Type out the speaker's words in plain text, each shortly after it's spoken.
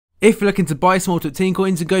If you're looking to buy small to team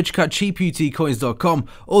coins, go check out cheaputcoins.com.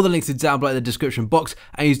 All the links are down below in the description box,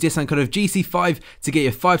 and use discount code of GC5 to get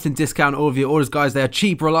your 5% discount on all of your orders, guys. They are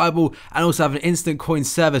cheap, reliable, and also have an instant coin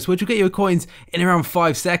service, which will get your coins in around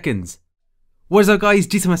 5 seconds. What is up, guys?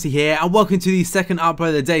 GC5 here, and welcome to the second upload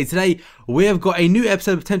of the day. Today, we have got a new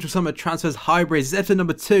episode of Potential Summer Transfers Hybrids. It's episode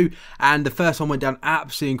number 2, and the first one went down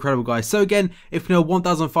absolutely incredible, guys. So again, if we know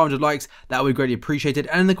 1,500 likes, that would be greatly appreciated.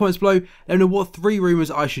 And in the comments below, let me know what 3 rumours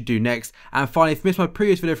I should do next. And finally, if you missed my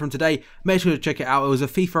previous video from today, make sure to check it out. It was a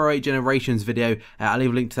FIFA 08 Generations video. I'll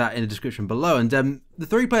leave a link to that in the description below. And the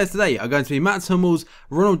 3 players today are going to be Mats Hummels,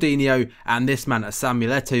 Ronaldinho, and this man,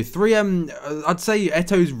 Samuel Eto'o. I'd say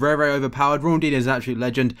Eto'o's very overpowered. Ronaldinho is an absolute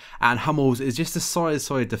legend, and Hummels is just a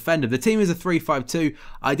solid defender. The team is a 3-5-2.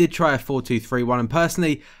 I did try a 4-2-3-1, and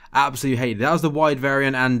personally, absolutely hated it. That was the wide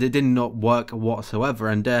variant, and it did not work whatsoever.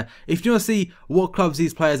 And if you want to see what clubs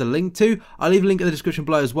these players are linked to, I'll leave a link in the description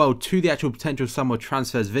below as well to the actual Potential Summer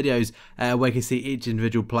Transfers videos, where you can see each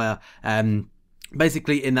individual player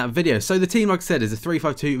basically in that video. So the team, like I said, is a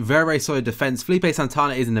 3-5-2, very solid defence. Felipe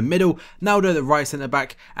Santana is in the middle, Naldo at the right centre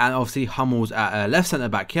back, and obviously Hummels at left centre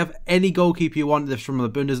back. You have any goalkeeper you want from the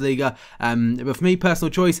Bundesliga, but for me,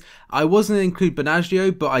 personal choice, I wasn't going to include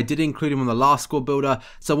Benaggio, but I did include him on the last squad builder,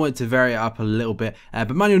 so I wanted to vary it up a little bit.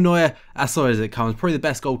 But Manuel Neuer, as solid as it comes, probably the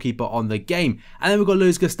best goalkeeper on the game. And then we've got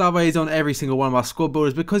Luis Gustavo. He's on every single one of our squad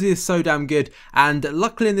builders because he is so damn good, and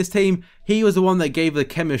luckily in this team, he was the one that gave the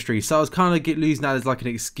chemistry, so I was kind of losing that as like an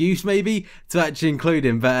excuse maybe to actually include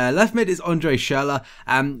him. But left mid is Andre Schürrle.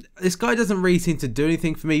 This guy doesn't really seem to do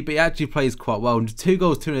anything for me, but he actually plays quite well. 2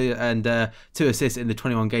 goals, 2 assists in the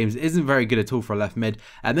 21 games isn't very good at all for a left mid.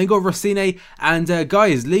 And then got Rosine, and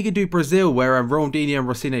guys, Liga do Brazil, where Ronaldinho and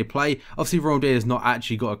Rosine play. Obviously Ronaldinho has not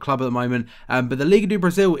actually got a club at the moment, but the Liga do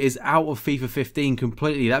Brazil is out of FIFA 15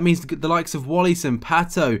 completely. That means the likes of Wallison,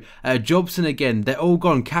 Pato, Jobson again, they're all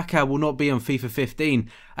gone. Kaká will not be on FIFA 15.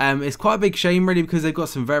 It's quite a big shame really, because they've got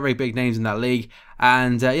some very big names in that league,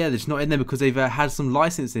 and yeah, they're just not in there because they've had some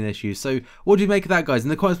licensing issues. So what do you make of that, guys? In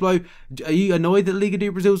the comments below, are you annoyed that Liga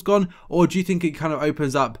do Brazil's gone, or do you think it kind of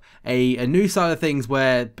opens up a new side of things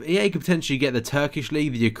where EA could potentially get the Turkish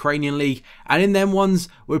league, the Ukrainian league, and in them ones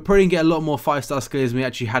we're probably going to get a lot more 5-star skillers than we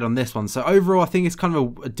actually had on this one. So overall, I think it's kind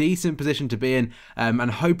of a decent position to be in, and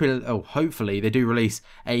hopefully they do release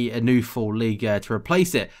a new full league to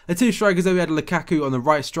replace it. The 2 strikers, though, we had Lukaku on the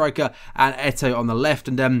right striker and Eto'o on the left,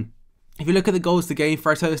 and if you look at the goals to game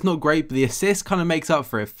for Eto'o, it's not great, but the assist kind of makes up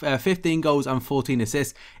for it. 15 goals and 14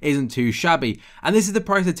 assists isn't too shabby. And this is the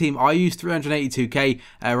price of the team I use, 382k.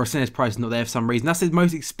 Rosine's price is not there for some reason. That's the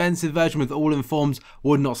most expensive version with all informs.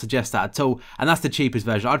 Would not suggest that at all. And that's the cheapest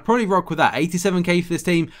version. I'd probably rock with that. 87k for this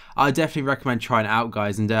team. I definitely recommend trying it out,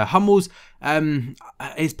 guys. And Hummels,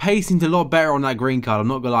 his pace seemed a lot better on that green card, I'm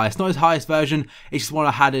not gonna lie. It's not his highest version, it's just one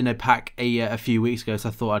I had in a pack a few weeks ago, so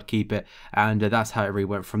I thought I'd keep it, and that's how it really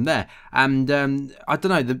went from there. And I don't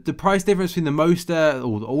know, the price difference between the most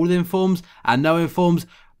all the informs and no informs,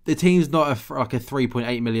 the team's not like a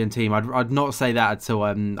 3.8 million team. I'd not say that at all.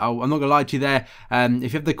 I'm not gonna lie to you there. If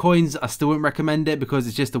you have the coins, I still wouldn't recommend it, because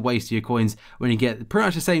it's just a waste of your coins when you get pretty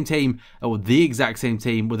much the same team, or the exact same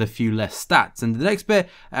team with a few less stats. And the next bit,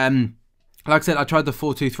 like I said, I tried the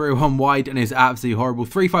 4-2-3-1 wide, and it's absolutely horrible.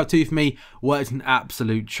 3-5-2 for me works an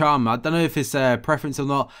absolute charm. I don't know if it's a preference or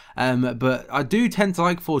not, but I do tend to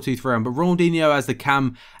like 4-2-3-1. But Ronaldinho as the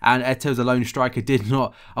cam and Eto'o as a lone striker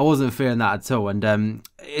I wasn't feeling that at all. And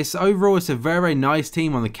overall, it's a very nice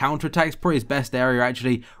team on the counter attacks. Probably his best area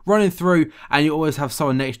actually, running through, and you always have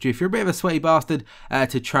someone next to you if you're a bit of a sweaty bastard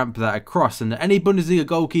to tramp that across. And any Bundesliga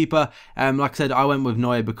goalkeeper, like I said, I went with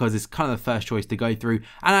Neuer because it's kind of the first choice to go through,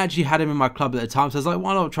 and I actually had him in my club at the time, so I was like,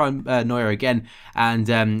 why not try Neuer again? And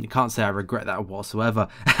can't say I regret that whatsoever.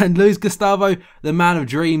 And Luis Gustavo, the man of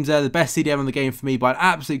dreams, the best CDM on the game for me by an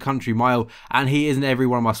absolute country mile, and he is in every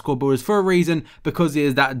one of my squad builders for a reason, because he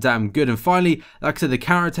is that damn good. And finally, like I said, the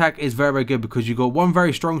counter attack is very good, because you've got one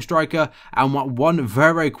very strong striker and one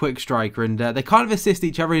very quick striker, and they kind of assist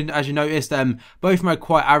each other. As you noticed, both of them had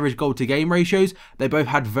quite average goal to game ratios. They both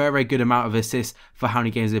had very good amount of assists for how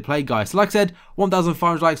many games they played, guys. So like I said,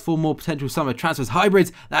 1,500 likes for more Potential Summer Transfers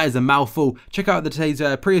Hybrids. That is a mouthful. Check out today's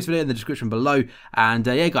previous video in the description below. And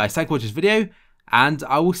yeah, guys, thanks for watching this video, and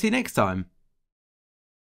I will see you next time.